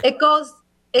work? It goes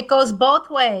both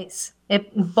ways.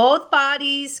 Both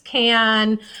bodies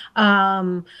can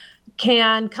come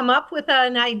up with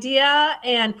an idea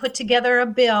and put together a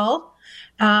bill.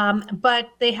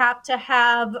 But they have to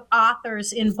have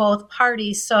authors in both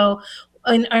parties. So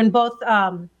in both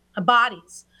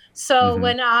bodies. So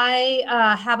when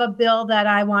I have a bill that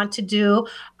I want to do,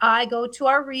 I go to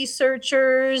our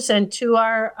researchers and to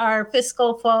our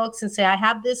fiscal folks and say, I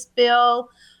have this bill.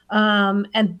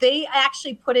 And they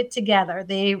actually put it together.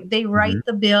 They write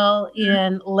the bill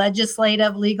in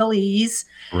legislative legalese.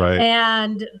 Right.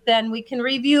 And then we can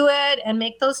review it and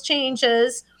make those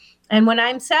changes. And when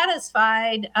I'm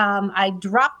satisfied, I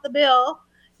drop the bill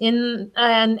in,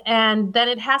 and then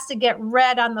it has to get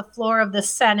read on the floor of the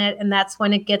Senate, and that's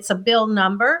when it gets a bill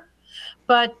number.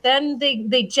 But then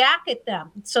they jacket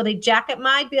them. So they jacket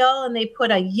my bill and they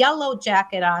put a yellow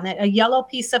jacket on it, a yellow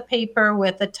piece of paper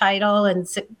with a title and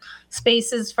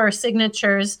spaces for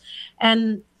signatures.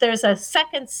 And there's a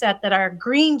second set that are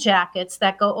green jackets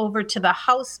that go over to the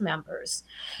House members.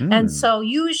 And so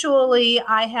usually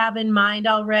I have in mind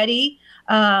already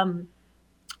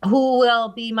who will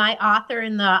be my author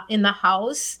in the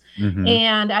House.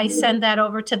 And I send that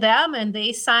over to them and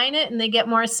they sign it and they get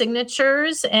more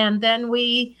signatures. And then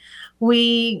we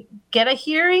get a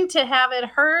hearing to have it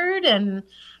heard and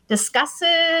discuss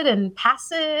it and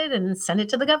pass it and send it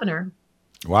to the governor.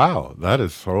 Wow, that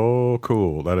is so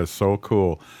cool. That is so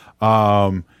cool.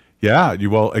 Yeah, you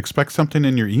will expect something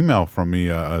in your email from me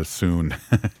soon.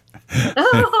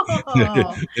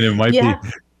 And it might be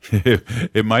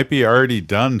It might be already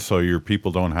done, so your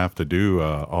people don't have to do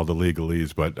all the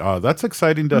legalese. But that's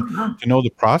exciting to know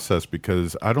the process,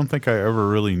 because I don't think I ever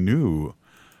really knew.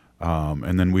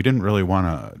 And then we didn't really want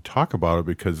to talk about it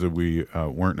because we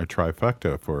weren't a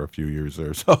trifecta for a few years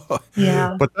there. So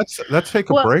Yeah. But let's take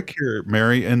a break here,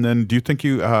 Mary. And then do you think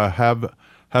you have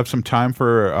some time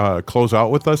for close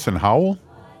out with us and Howl?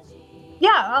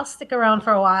 Yeah, I'll stick around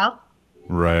for a while.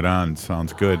 Right on.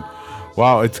 Sounds good.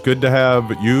 Wow, it's good to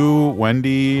have you,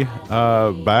 Wendy,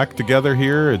 back together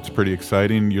here. It's pretty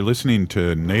exciting. You're listening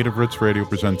to Native Roots Radio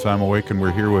presents I'm Awake, and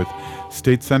we're here with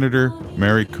State Senator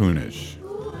Mary Kunesh.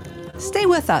 Stay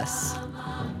with us.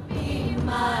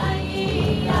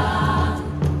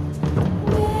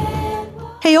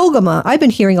 Hey, Ogama, I've been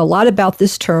hearing a lot about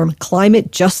this term,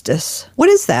 climate justice. What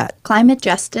is that? Climate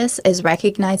justice is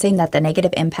recognizing that the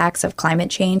negative impacts of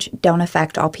climate change don't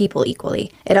affect all people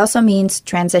equally. It also means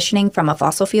transitioning from a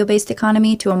fossil fuel-based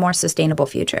economy to a more sustainable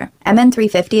future.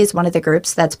 MN350 is one of the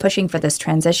groups that's pushing for this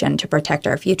transition to protect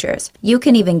our futures. You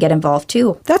can even get involved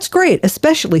too. That's great,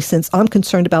 especially since I'm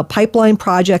concerned about pipeline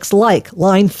projects like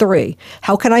Line 3.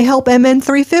 How can I help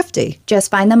MN350? Just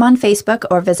find them on Facebook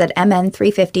or visit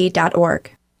mn350.org.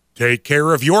 Take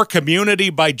care of your community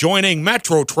by joining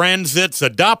Metro Transit's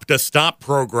Adopt a Stop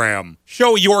program.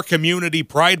 Show your community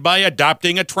pride by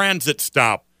adopting a transit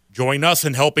stop. Join us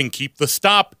in helping keep the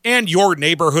stop and your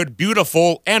neighborhood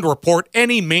beautiful, and report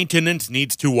any maintenance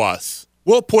needs to us.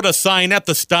 We'll put a sign at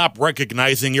the stop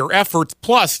recognizing your efforts,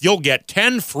 plus you'll get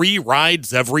 10 free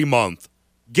rides every month.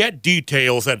 Get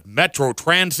details at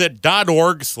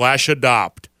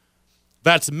metrotransit.org/adopt.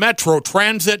 That's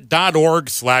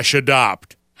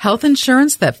metrotransit.org/adopt. Health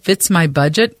insurance that fits my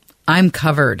budget? I'm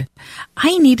covered.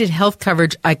 I needed health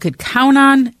coverage I could count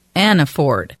on and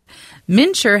afford.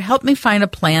 MNsure helped me find a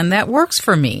plan that works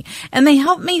for me, and they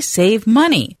helped me save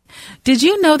money. Did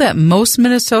you know that most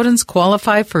Minnesotans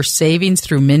qualify for savings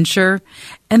through MNsure?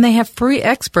 And they have free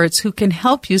experts who can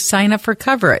help you sign up for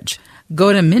coverage.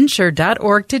 Go to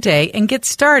mnsure.org today and get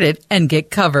started and get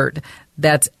covered.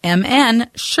 That's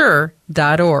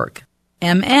mnsure.org.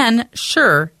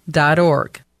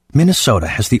 mnsure.org. Minnesota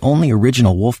has the only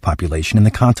original wolf population in the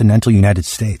continental United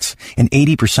States, and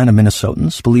 80% of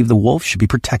Minnesotans believe the wolf should be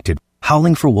protected.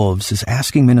 Howling for Wolves is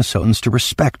asking Minnesotans to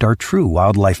respect our true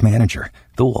wildlife manager,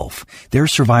 the wolf. Their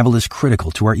survival is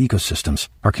critical to our ecosystems,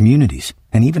 our communities,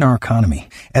 and even our economy.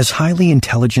 As highly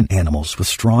intelligent animals with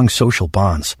strong social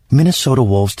bonds, Minnesota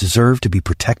wolves deserve to be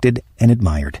protected and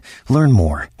admired. Learn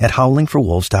more at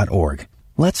howlingforwolves.org.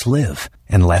 Let's live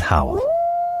and let howl.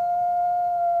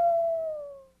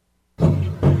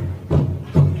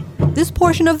 This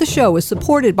portion of the show is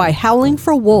supported by Howling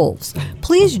for Wolves.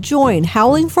 Please join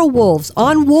Howling for Wolves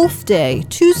on Wolf Day,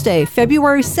 Tuesday,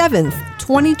 February 7th,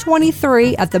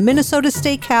 2023 at the Minnesota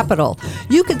State Capitol.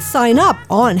 You can sign up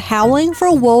on Howling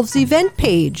for Wolves event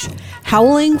page.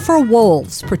 Howling for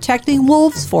Wolves, protecting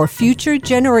wolves for future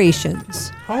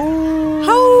generations.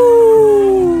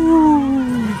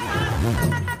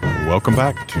 Welcome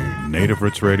back to Native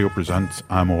Roots Radio presents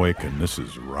I'm Awake, and this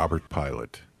is Robert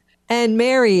Pilot. And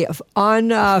Mary, on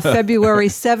February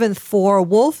 7th for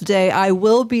Wolf Day, I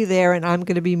will be there, and I'm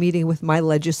going to be meeting with my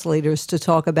legislators to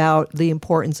talk about the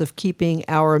importance of keeping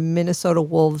our Minnesota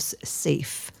wolves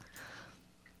safe.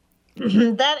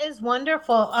 That is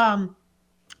wonderful.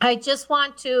 I just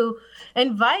want to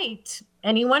invite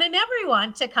anyone and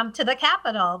everyone to come to the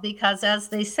Capitol, because, as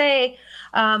they say,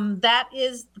 that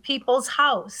is the people's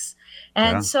house.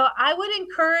 And so I would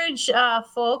encourage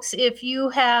folks, if you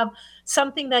have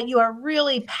something that you are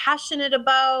really passionate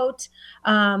about,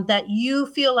 that you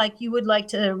feel like you would like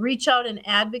to reach out and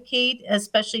advocate,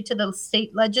 especially to the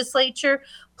state legislature,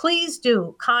 please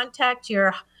do contact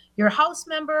your House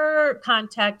member,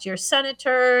 contact your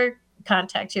senator,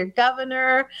 contact your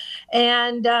governor,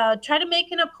 and try to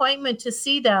make an appointment to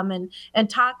see them and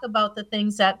talk about the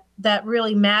things that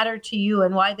really matter to you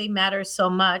and why they matter so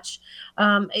much.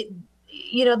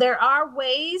 There are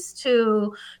ways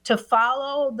to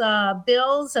follow the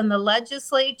bills and the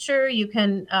legislature. You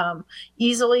can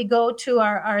easily go to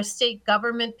our state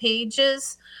government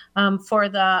pages for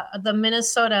the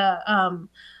Minnesota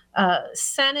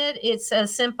Senate. It's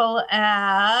as simple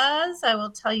as, I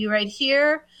will tell you right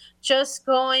here, just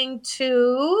going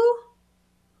to,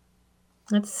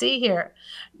 let's see here,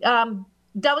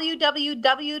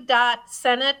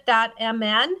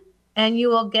 www.senate.mn. And you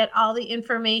will get all the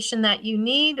information that you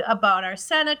need about our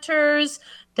senators,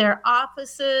 their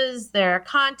offices, their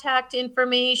contact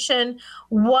information,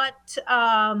 what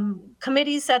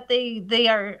committees that they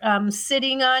are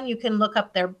sitting on. You can look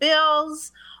up their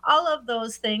bills, all of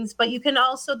those things. But you can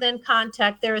also then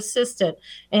contact their assistant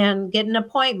and get an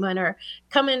appointment, or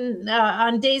come in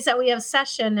on days that we have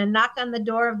session and knock on the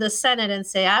door of the Senate and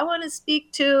say, I want to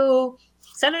speak to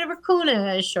Senator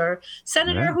Kunesh or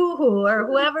Senator Hoo-Hoo or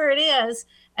whoever it is.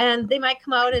 And they might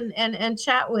come out and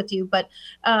chat with you. But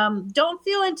don't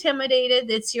feel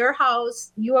intimidated. It's your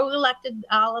house. You elected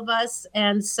all of us.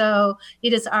 And so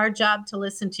it is our job to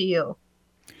listen to you.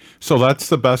 So that's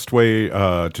the best way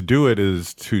to do it,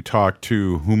 is to talk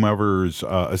to whomever's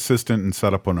assistant and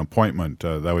set up an appointment.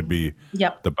 That would be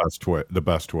the best way. The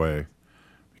best way.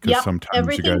 Because sometimes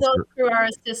everything goes through our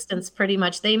assistants pretty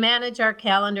much. They manage our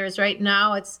calendars right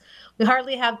now. We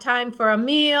hardly have time for a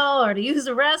meal or to use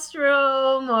a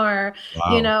restroom or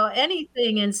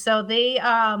anything. And so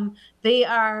we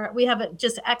have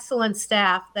just excellent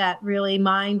staff that really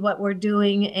mind what we're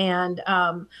doing and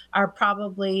are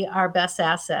probably our best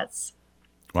assets.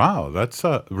 Wow, that's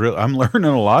real. I'm learning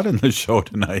a lot in the show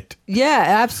tonight. Yeah,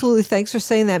 absolutely. Thanks for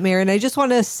saying that, Mary. And I just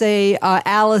want to say,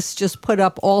 Alice just put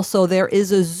up also, there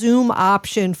is a Zoom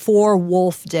option for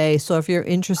Wolf Day. So if you're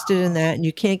interested in that and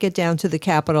you can't get down to the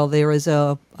Capitol, there is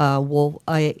a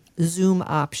Zoom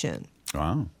option.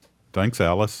 Wow. Thanks,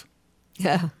 Alice.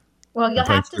 Yeah. Well, you'll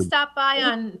have to stop by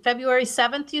on February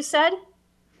 7th, you said?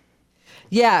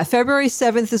 Yeah, February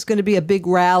 7th is going to be a big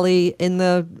rally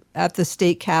at the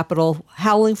state capitol.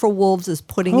 Howling for Wolves is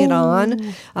putting it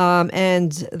on,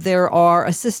 and there are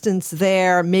assistants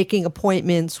there making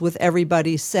appointments with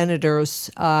everybody's senators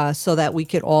so that we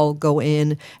could all go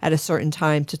in at a certain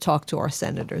time to talk to our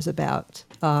senators about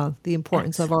the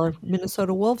importance of our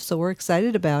Minnesota Wolves. So we're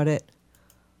excited about it.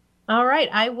 All right.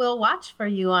 I will watch for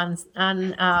you on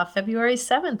February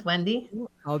 7th, Wendy.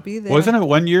 I'll be there. Wasn't it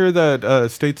one year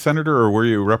that state senator, or were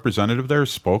you representative there,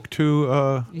 spoke to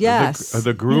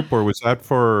the group, or was that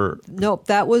for? Nope,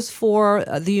 that was for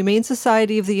the Humane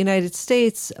Society of the United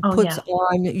States puts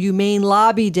on Humane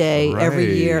Lobby Day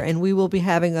every year, and we will be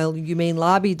having a Humane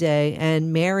Lobby Day.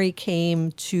 And Mary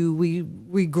came to we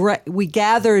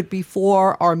gathered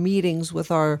before our meetings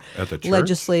with our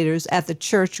legislators at the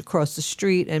church across the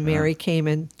street, and Mary came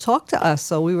and talked to us.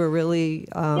 So we were really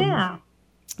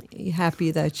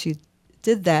happy that she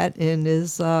did that and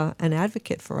is an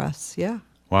advocate for us. Yeah.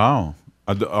 Wow.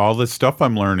 All this stuff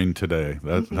I'm learning today.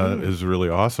 That is really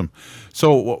awesome.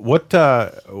 So what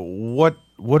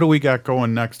do we got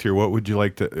going next here? What would you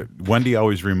like to? Wendy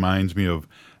always reminds me of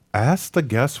ask the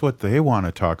guests what they want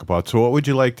to talk about. So what would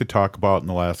you like to talk about in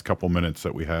the last couple minutes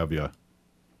that we have you?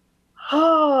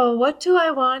 Oh, what do I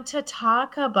want to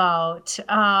talk about?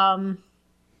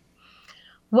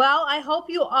 Well, I hope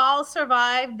you all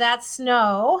survived that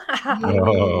snow.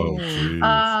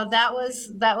 That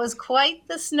was quite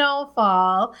the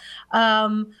snowfall.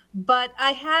 But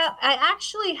I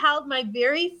actually held my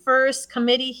very first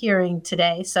committee hearing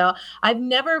today. So I've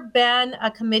never been a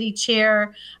committee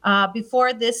chair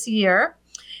before this year.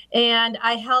 And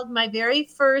I held my very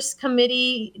first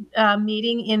committee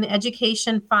meeting in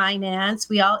education finance.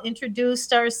 We all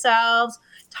introduced ourselves,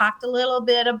 talked a little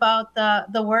bit about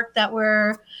the work that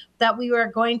we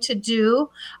were going to do.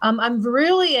 I'm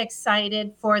really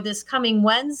excited for this coming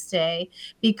Wednesday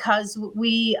because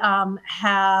we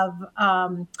have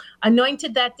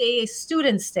anointed that day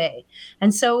Students' Day.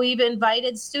 And so we've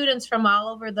invited students from all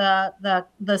over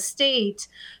the state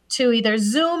to either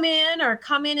Zoom in or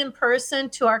come in person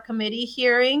to our committee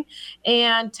hearing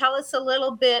and tell us a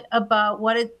little bit about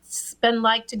what it's been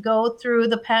like to go through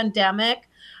the pandemic,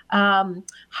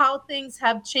 how things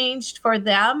have changed for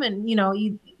them, and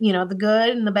the good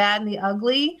and the bad and the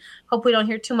ugly. Hope we don't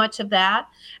hear too much of that.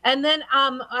 And then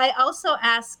I also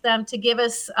asked them to give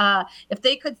us, if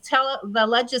they could tell the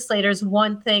legislators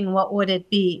one thing, what would it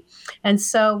be? And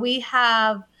so we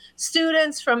have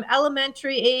students from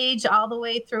elementary age all the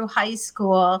way through high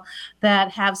school that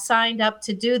have signed up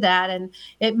to do that. And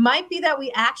it might be that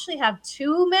we actually have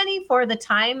too many for the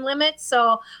time limit.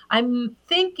 So I'm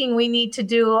thinking we need to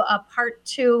do a part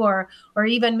 2 or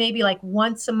even maybe like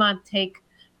once a month, take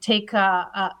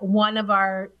one of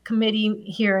our committee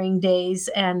hearing days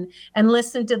and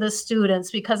listen to the students,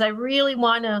 because I really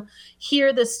want to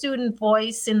hear the student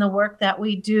voice in the work that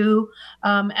we do,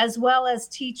 as well as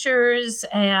teachers.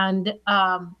 And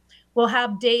we'll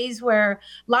have days where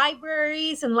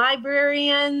libraries and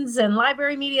librarians and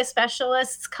library media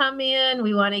specialists come in.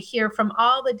 We want to hear from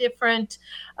all the different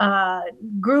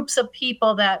groups of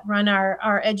people that run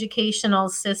our educational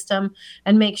system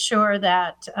and make sure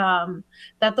that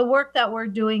that the work that we're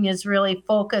doing is really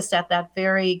focused at that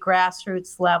very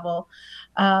grassroots level.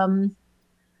 Don't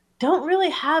really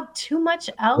have too much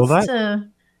else to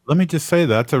Let me just say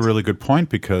that's a really good point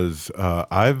because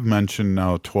I've mentioned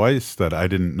now twice that I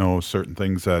didn't know certain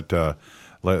things that,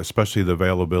 especially the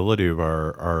availability of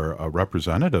our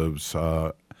representatives.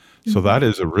 So that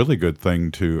is a really good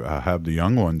thing to have the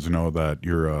young ones know that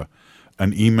you're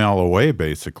an email away,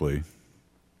 basically.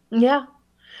 Yeah.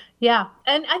 Yeah,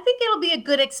 and I think it'll be a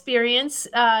good experience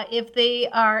if they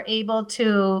are able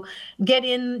to get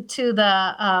into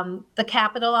the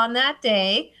Capitol on that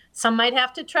day. Some might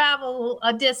have to travel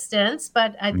a distance,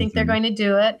 but I think they're going to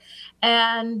do it.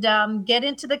 And get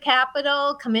into the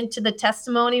Capitol, come into the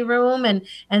testimony room,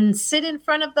 and sit in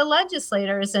front of the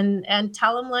legislators and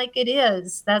tell them like it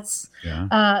is. That's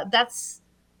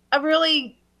a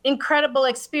really incredible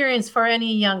experience for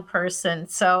any young person.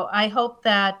 So I hope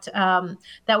that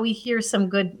that we hear some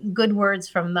good words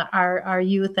from our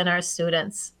youth and our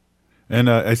students. And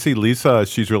I see Lisa,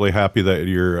 she's really happy that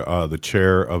you're the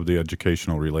chair of the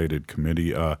educational related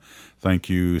committee. Thank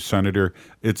you, Senator.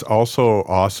 It's also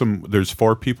awesome. There's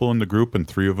 4 people in the group and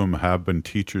 3 of them have been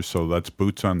teachers. So that's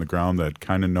boots on the ground that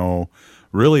kind of know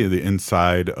really the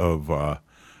inside of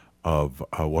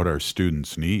what our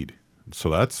students need. So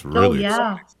that's really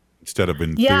exciting. Instead of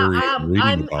in theory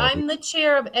reading about I'm the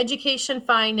chair of Education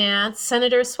Finance.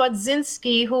 Senator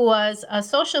Swedzinski, who was a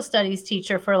social studies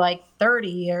teacher for like 30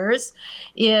 years,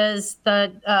 is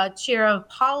the chair of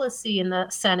policy in the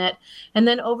Senate. And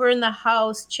then over in the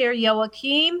House, Chair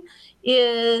Joachim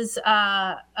is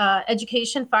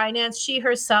Education Finance. She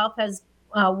herself has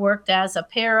worked as a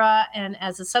para and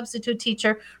as a substitute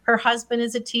teacher. Her husband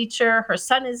is a teacher. Her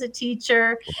son is a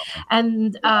teacher.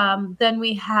 And then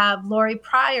we have Lori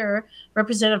Pryor,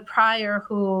 Representative Pryor,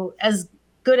 who as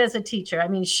good as a teacher. I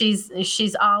mean,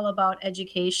 she's all about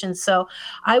education. So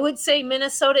I would say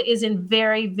Minnesota is in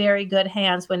very, very good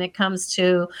hands when it comes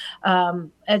to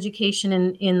education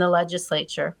in the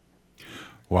legislature.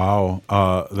 Wow.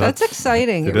 That's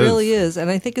exciting. It really is.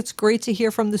 And I think it's great to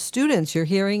hear from the students. You're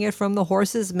hearing it from the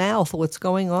horse's mouth, what's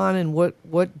going on and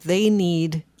what they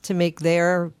need to make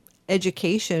their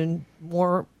education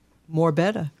more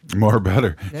better. More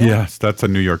better. Yeah. Yes, that's a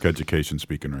New York education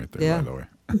speaking right there, by the way.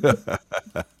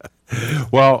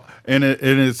 Well, and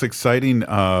it's exciting.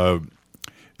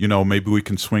 Maybe we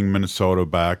can swing Minnesota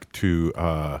back to,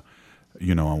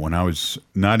 when I was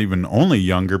not even only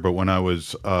younger, but when I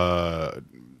was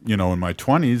in my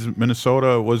 20s,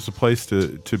 Minnesota was the place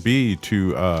to be.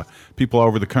 People all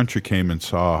over the country came and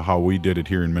saw how we did it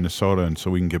here in Minnesota, and so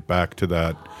we can get back to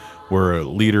that. We're a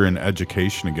leader in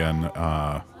education again.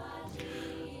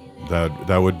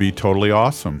 That would be totally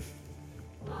awesome.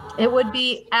 It would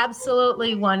be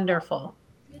absolutely wonderful.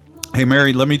 Hey,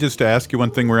 Mary, let me just ask you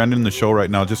one thing. We're ending the show right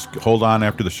now. Just hold on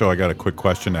after the show. I got a quick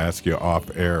question to ask you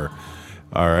off air.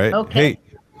 All right. Okay. Hey,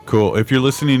 cool. If you're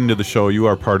listening to the show, you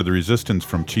are part of the resistance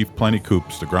from Chief Plenty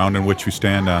Coups. The ground in which we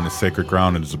stand on is sacred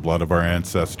ground and is the blood of our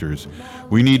ancestors.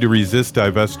 We need to resist,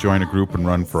 divest, join a group, and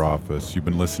run for office. You've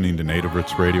been listening to Native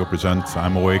Roots Radio Presents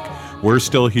I'm Awake. We're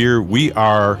still here. We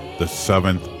are the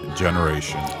 7th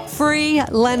generation. Free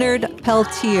Leonard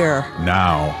Peltier.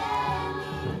 Now.